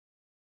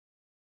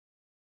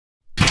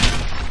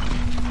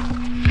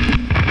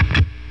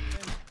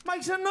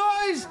make some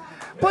noise.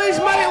 Please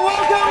make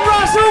welcome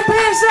Russell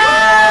Pearson.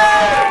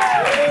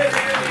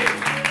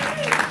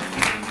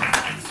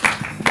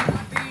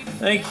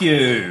 Thank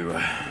you.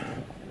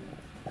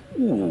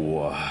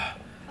 Ooh.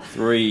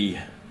 3,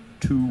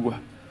 2,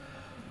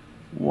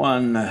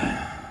 1.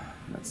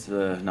 That's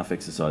enough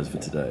exercise for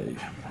today.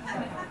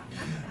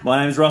 My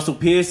name is Russell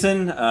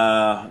Pearson.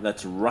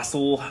 That's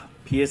Russell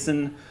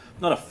Pearson.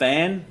 Not a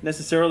fan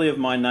necessarily of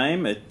my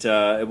name. It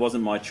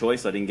wasn't my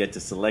choice. I didn't get to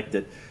select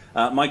it.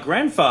 My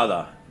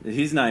grandfather,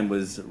 his name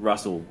was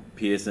Russell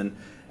Pearson,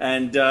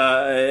 and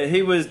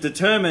he was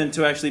determined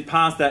to actually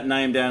pass that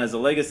name down as a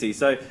legacy.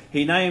 So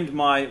he named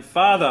my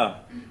father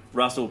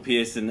Russell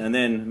Pearson and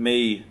then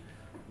me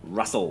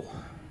Russell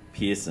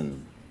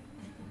Pearson.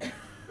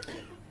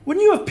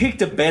 Wouldn't you have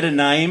picked a better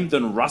name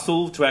than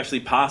Russell to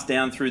actually pass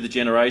down through the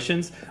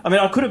generations? I mean,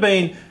 I could have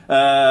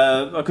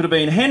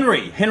been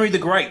Henry the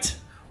Great,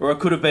 or I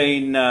could have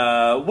been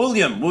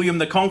William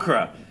the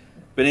Conqueror,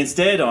 but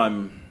instead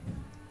I'm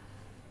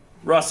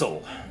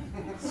Russell,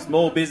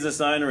 small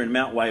business owner in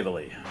Mount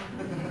Waverley.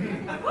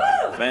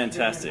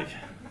 Fantastic.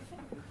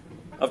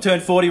 I've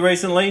turned 40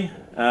 recently.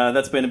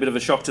 That's been a bit of a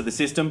shock to the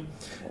system,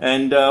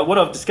 and what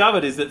I've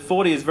discovered is that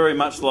 40 is very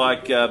much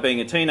like being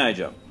a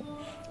teenager.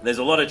 There's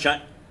a lot of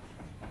change.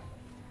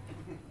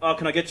 Oh,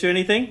 can I get you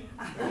anything?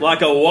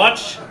 Like a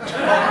watch?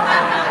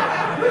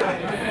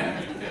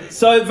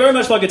 So, very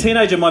much like a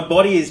teenager, my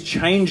body is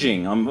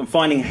changing. I'm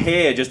finding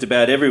hair just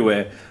about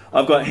everywhere.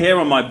 I've got hair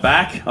on my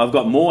back. I've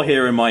got more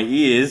hair in my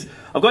ears.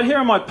 I've got hair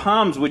on my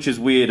palms, which is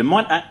weird. It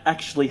might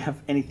actually have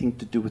anything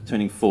to do with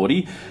turning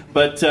 40,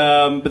 but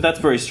that's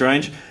very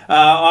strange.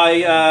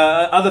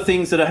 Other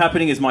things that are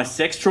happening is my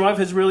sex drive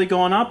has really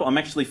gone up. I'm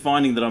actually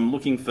finding that I'm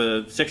looking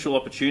for sexual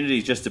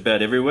opportunities just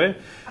about everywhere.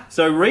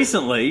 So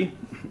recently,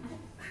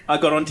 I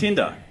got on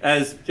Tinder,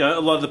 as you know,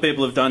 a lot of the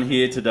people have done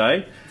here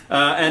today.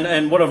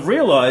 And what I've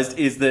realised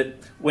is that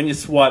when you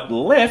swipe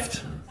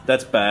left,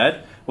 that's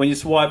bad. When you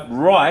swipe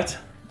right,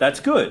 that's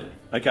good.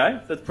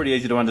 Okay, that's pretty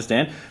easy to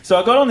understand. So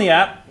I got on the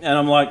app and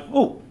I'm like,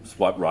 oh,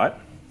 swipe right.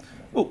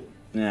 Oh,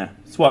 yeah,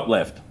 swipe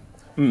left.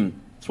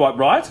 Swipe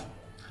right.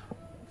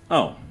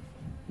 Oh,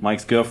 my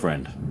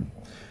ex-girlfriend.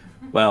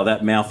 Wow,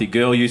 that mouthy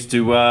girl used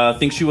to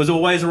think she was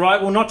always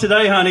right. Well, not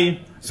today,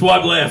 honey.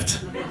 Swipe left.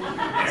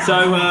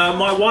 So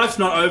my wife's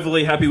not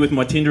overly happy with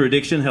my Tinder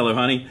addiction. Hello,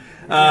 honey.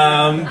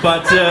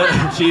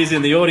 But she is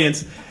in the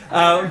audience.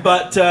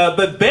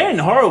 But Ben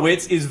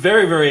Horowitz is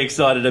very, very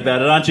excited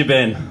about it, aren't you,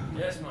 Ben?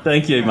 Yes, mate.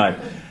 Thank you, mate.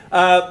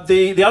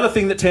 The other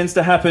thing that tends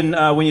to happen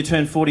when you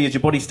turn 40 is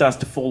your body starts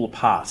to fall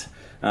apart.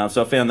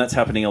 So I found that's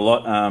happening a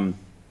lot.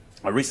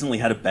 I recently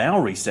had a bowel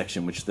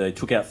resection, which they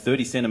took out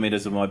 30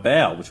 centimetres of my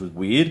bowel, which was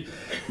weird.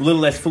 A little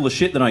less full of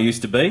shit than I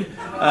used to be.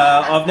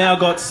 I've now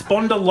got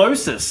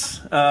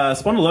spondylosis.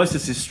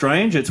 Spondylosis is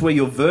strange. It's where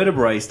your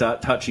vertebrae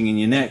start touching in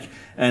your neck,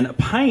 and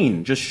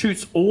pain just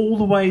shoots all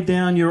the way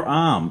down your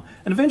arm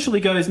and eventually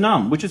goes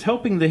numb, which is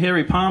helping the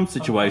hairy palm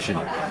situation.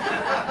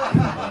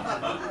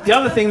 The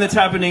other thing that's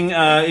happening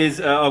is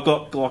I've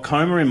got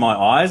glaucoma in my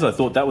eyes. I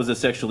thought that was a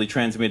sexually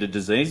transmitted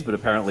disease, but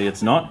apparently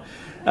it's not.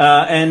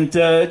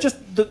 Just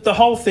the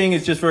whole thing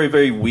is just very,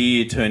 very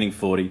weird turning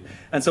 40.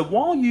 And so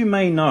while you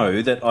may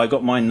know that I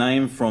got my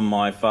name from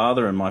my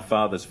father and my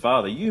father's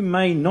father, you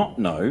may not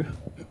know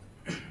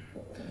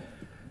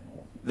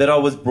that I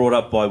was brought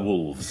up by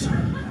wolves.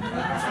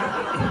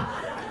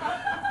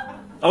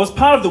 I was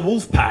part of the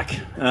wolf pack.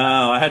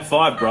 I had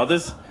 5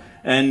 brothers,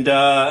 and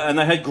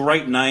they had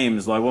great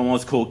names. Like one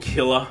was called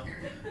Killer,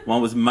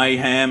 one was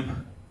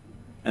Mayhem,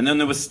 and then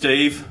there was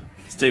Steve.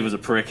 Steve was a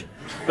prick,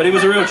 but he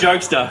was a real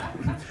jokester.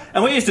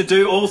 And we used to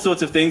do all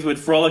sorts of things. We'd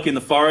frolic in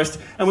the forest,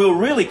 and we were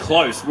really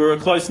close. We were a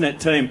close-knit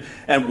team.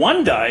 And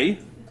one day,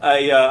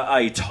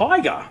 a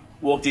tiger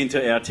walked into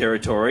our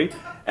territory,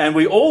 and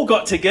we all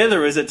got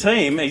together as a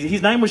team.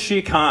 His name was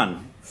Shere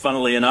Khan,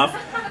 funnily enough,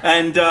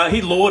 and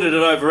he lorded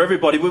it over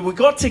everybody. We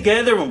got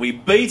together and we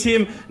beat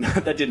him. No,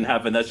 that didn't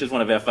happen. That's just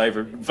one of our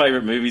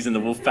favourite movies in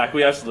the Wolf Pack.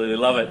 We absolutely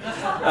love it.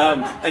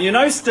 And you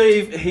know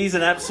Steve, he's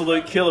an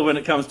absolute killer when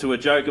it comes to a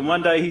joke. And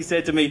one day he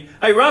said to me,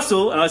 "Hey,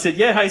 Russell," and I said,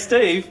 "Yeah, hey,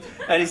 Steve,"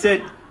 and he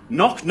said,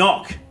 "Knock,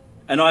 knock,"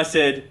 and I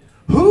said,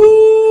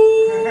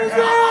 "Who's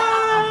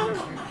there?"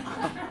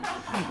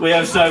 We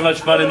have so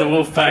much fun in the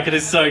Wolf Pack. It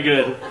is so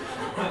good.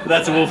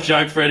 That's a wolf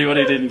joke for anyone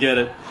who didn't get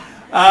it.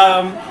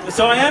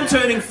 So I am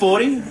turning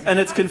 40 and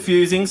it's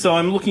confusing, so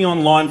I'm looking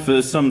online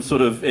for some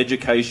sort of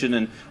education,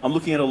 and I'm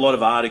looking at a lot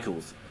of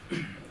articles.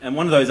 And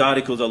one of those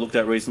articles I looked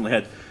at recently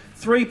had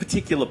 3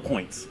 particular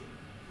points.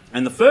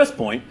 And the first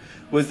point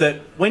was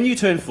that when you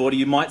turn 40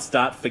 you might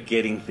start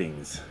forgetting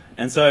things.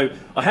 And so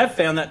I have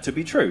found that to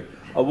be true.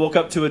 I'll walk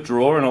up to a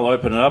drawer and I'll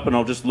open it up and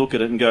I'll just look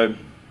at it and go,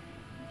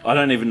 I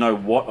don't even know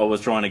what I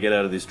was trying to get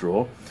out of this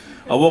drawer.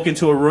 I'll walk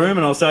into a room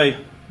and I'll say,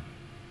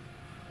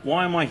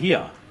 why am I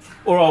here?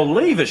 Or I'll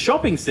leave a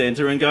shopping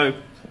centre and go,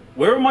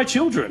 where are my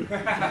children?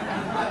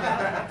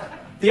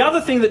 The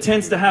other thing that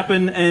tends to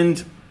happen,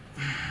 and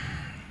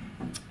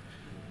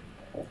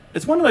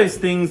it's one of those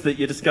things that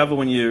you discover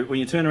when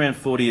you turn around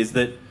 40, is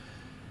that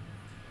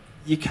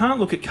you can't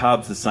look at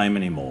carbs the same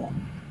anymore.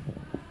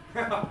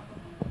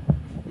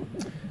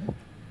 It's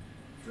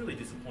really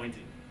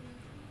disappointing.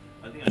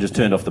 I think I just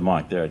turned off the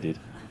mic. There I did.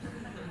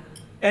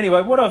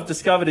 Anyway, what I've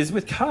discovered is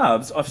with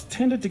carbs, I've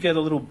tended to get a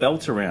little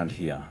belt around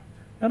here.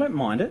 I don't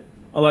mind it.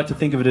 I like to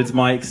think of it as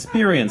my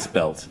experience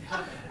belt.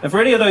 And for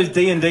any of those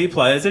D&D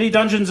players, any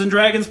Dungeons and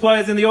Dragons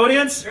players in the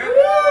audience?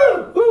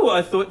 Ooh,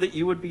 I thought that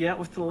you would be out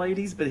with the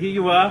ladies, but here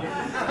you are.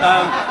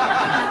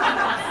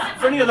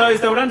 For any of those,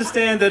 they would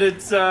understand that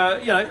it's,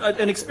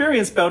 an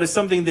experience belt is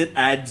something that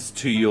adds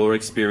to your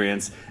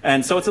experience.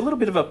 And so it's a little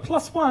bit of a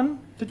 +1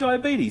 to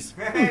diabetes.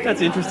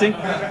 That's interesting.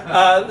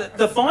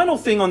 The final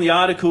thing on the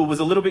article was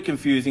a little bit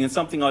confusing and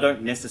something I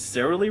don't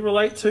necessarily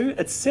relate to.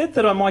 It said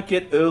that I might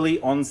get early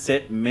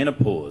onset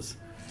menopause.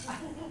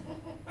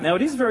 Now,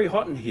 it is very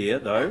hot in here,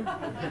 though,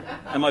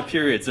 and my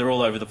periods are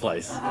all over the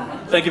place.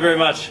 Thank you very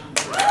much.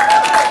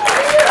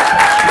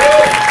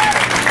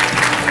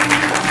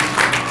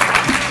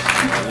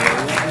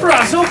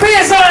 Russell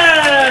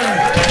Pearson!